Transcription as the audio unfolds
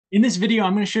In this video,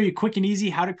 I'm going to show you quick and easy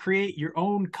how to create your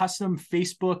own custom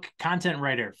Facebook content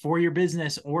writer for your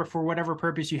business or for whatever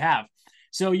purpose you have.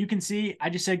 So you can see, I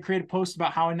just said create a post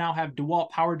about how I now have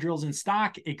DeWalt power drills in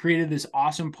stock. It created this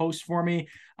awesome post for me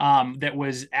that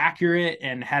was accurate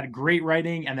and had great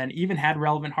writing and then even had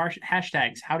relevant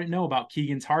hashtags. How to know about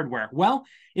Keegan's hardware? Well,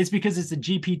 it's because it's a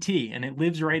GPT and it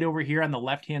lives right over here on the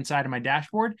left-hand side of my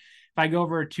dashboard. If I go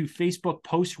over to Facebook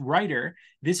Post Writer,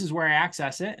 this is where I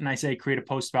access it. And I say, create a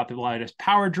post about the latest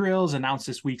power drills, announce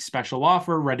this week's special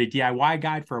offer, write a DIY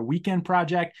guide for a weekend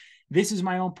project. This is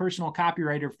my own personal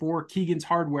copywriter for Keegan's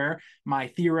Hardware, my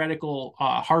theoretical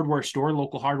hardware store,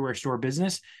 local hardware store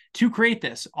business. To create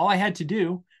this, all I had to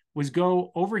do was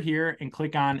go over here and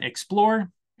click on Explore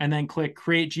and then click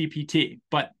Create GPT.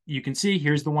 But you can see,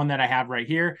 here's the one that I have right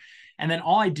here. And then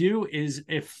all I do is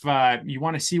if you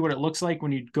want to see what it looks like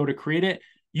when you go to create it,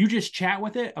 you just chat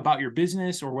with it about your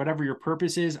business or whatever your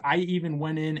purpose is. I even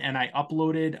went in and I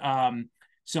uploaded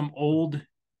some old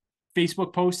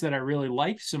Facebook posts that I really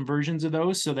liked, some versions of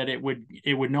those, so that it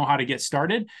would know how to get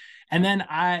started. And then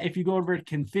if you go over to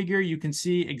configure, you can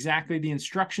see exactly the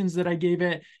instructions that I gave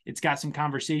it. It's got some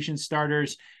conversation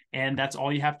starters, and that's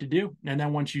all you have to do. And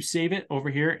then once you save it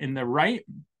over here in the right,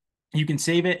 you can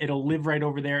save it. It'll live right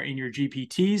over there in your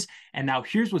GPTs. And now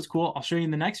here's what's cool. I'll show you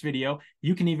in the next video.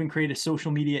 You can even create a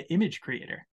social media image creator.